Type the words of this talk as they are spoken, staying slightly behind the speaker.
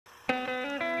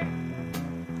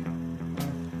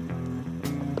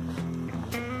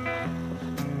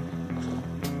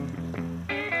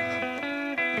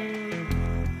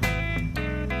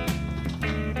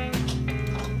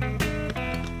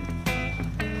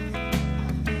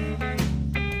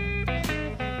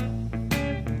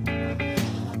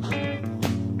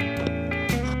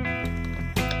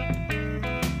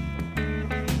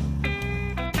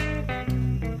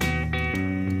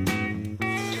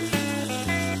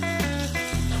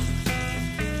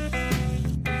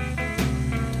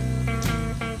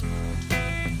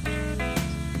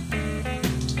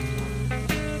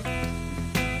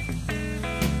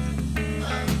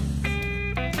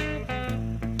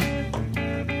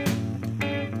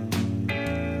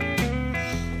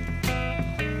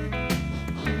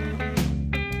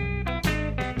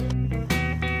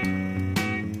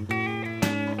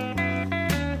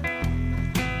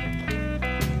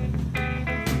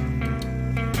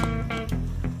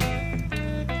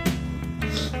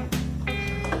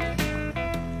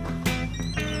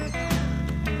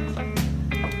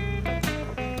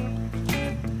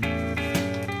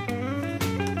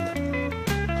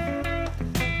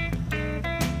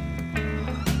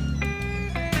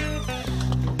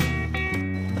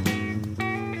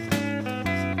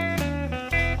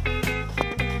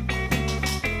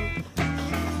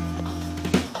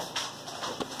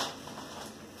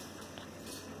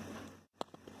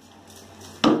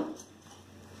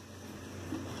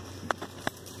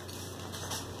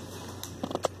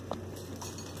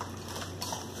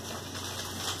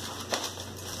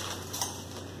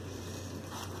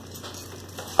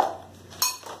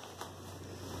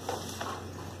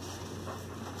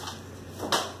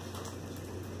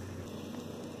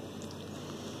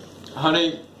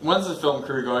Honey, when's the film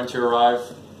crew going to arrive?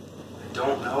 I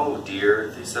don't know,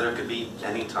 dear. They said it could be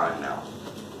any time now.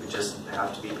 We just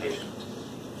have to be patient.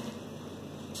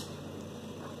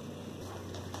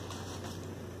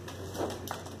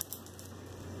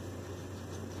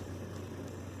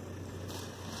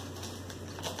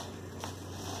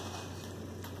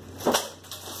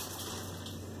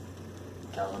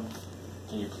 Calvin,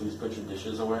 can you please put your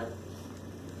dishes away?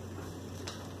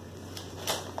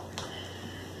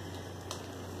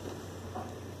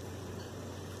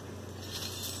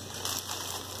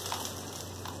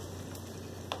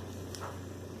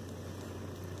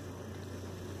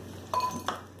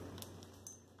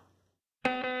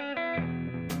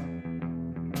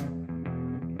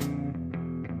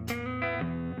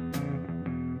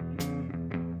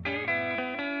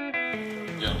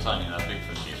 Dude, I'm telling you, that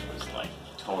Bigfoot case was like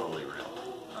totally real.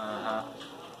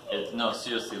 No,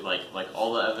 seriously, like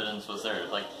all the evidence was there.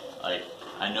 Like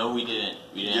I know we didn't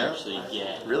actually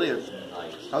get Really?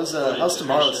 like How's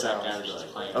tomorrow sound?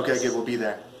 Like, Okay, good. We'll be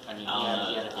there. I don't know.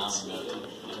 I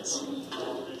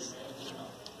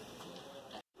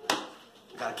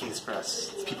got a case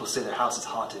press. People say their house is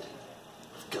haunted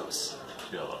with ghosts.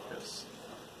 Dude, I love this.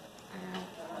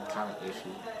 I'm kind of iffy.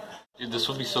 Dude, this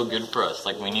would be so good for us.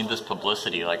 Like, we need this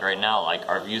publicity. Like, right now, like,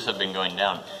 our views have been going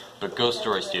down. But ghost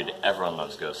stories, dude, everyone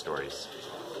loves ghost stories.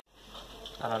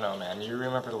 I don't know, man. You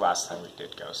remember the last time we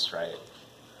did ghosts, right?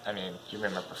 I mean, you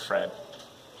remember Fred.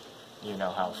 You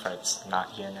know how Fred's not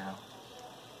here now.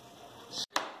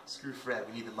 Screw Fred.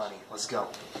 We need the money. Let's go.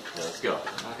 Yeah, let's go.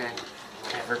 Okay.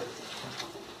 Whatever.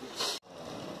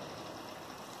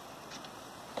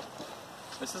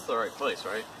 This is the right place,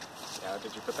 right? Yeah,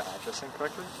 did you put the address in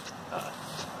correctly? I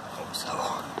hope so.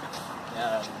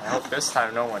 Yeah, I hope this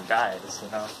time no one dies,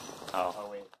 you know? Oh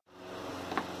wait.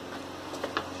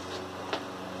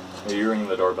 Are you ringing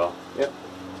the doorbell? Yep.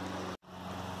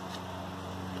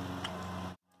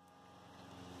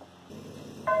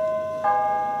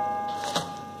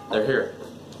 They're here.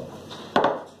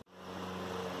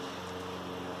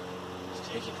 It's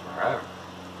taking forever.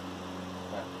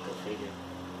 Yeah, go figure.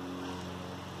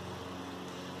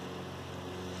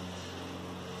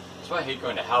 That's why I hate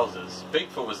going to houses.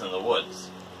 Bigfoot was in the woods.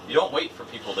 You don't wait for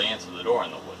people to answer the door in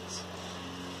the woods.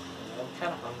 I'm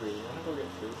kind of hungry. You wanna go get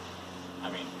food? I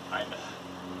mean, kinda.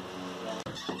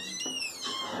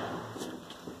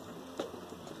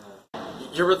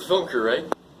 You're with the film crew, right?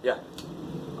 Yeah.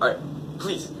 Alright,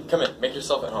 please, come in. Make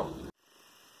yourself at home.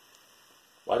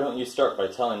 Why don't you start by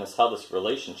telling us how this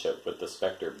relationship with the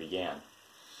Spectre began?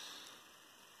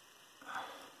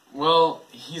 Well,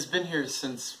 he's been here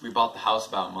since we bought the house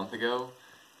about a month ago,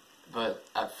 but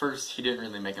at first he didn't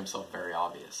really make himself very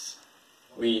obvious.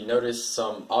 We noticed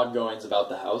some odd goings about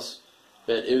the house,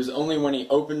 but it was only when he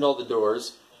opened all the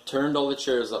doors, turned all the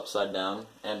chairs upside down,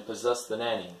 and possessed the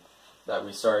nanny that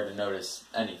we started to notice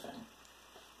anything.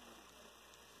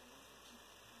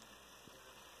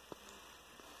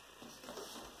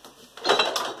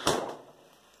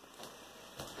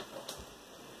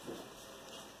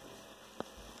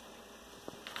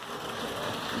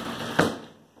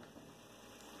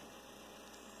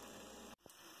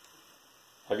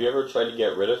 Have you ever tried to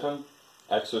get rid of him?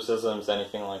 Exorcisms,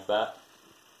 anything like that?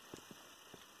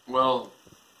 Well,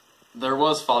 there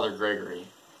was Father Gregory.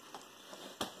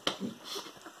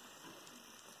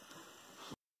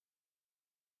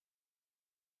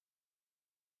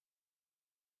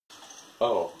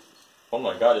 Oh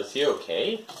my god, is he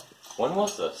okay? When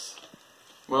was this?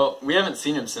 Well, we haven't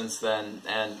seen him since then,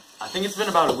 and I think it's been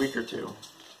about a week or two.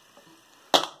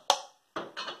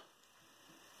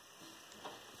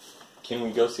 Can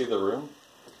we go see the room?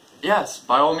 Yes,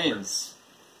 by all means.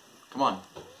 Come on.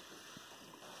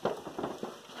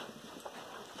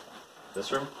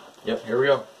 This room? Yep, here we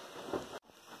go.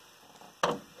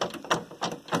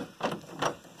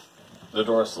 The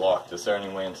door's locked. Is there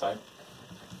any way inside?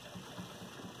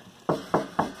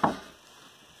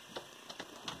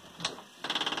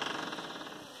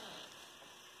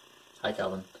 Hi,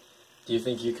 Calvin. Do you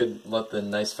think you could let the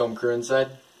nice film crew inside?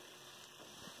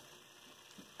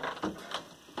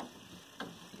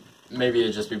 Maybe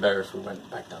it'd just be better if we went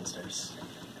back downstairs.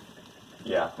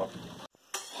 Yeah.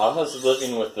 How has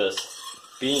living with this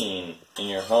being in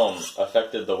your home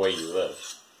affected the way you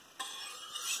live?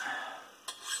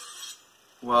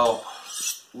 Well,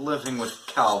 living with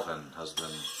Calvin has been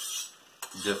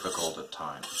difficult at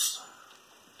times.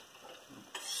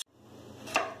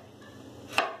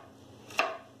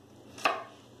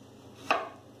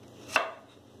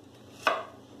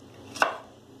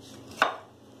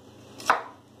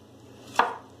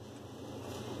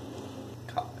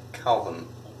 Calvin,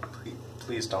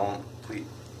 please don't, please.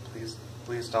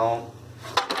 Please don't.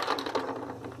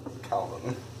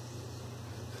 Calvin.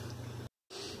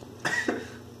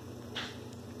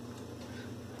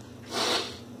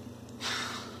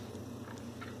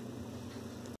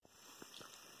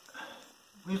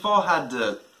 We've all had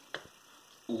to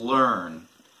learn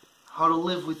how to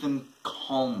live with them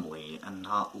calmly and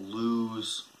not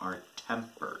lose our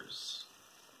tempers.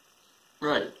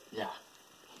 Right, yeah.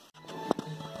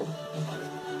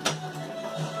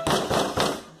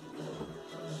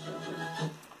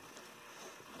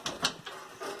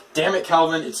 Damn it,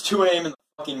 Calvin, it's 2 a.m. in the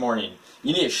fucking morning.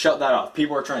 You need to shut that off.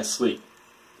 People are trying to sleep.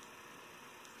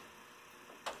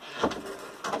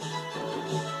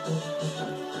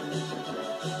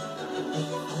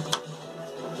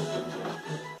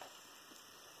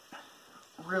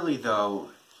 Really, though,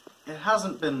 it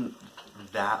hasn't been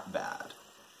that bad.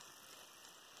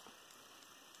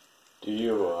 Do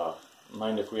you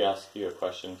mind if we ask you a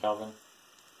question, Calvin?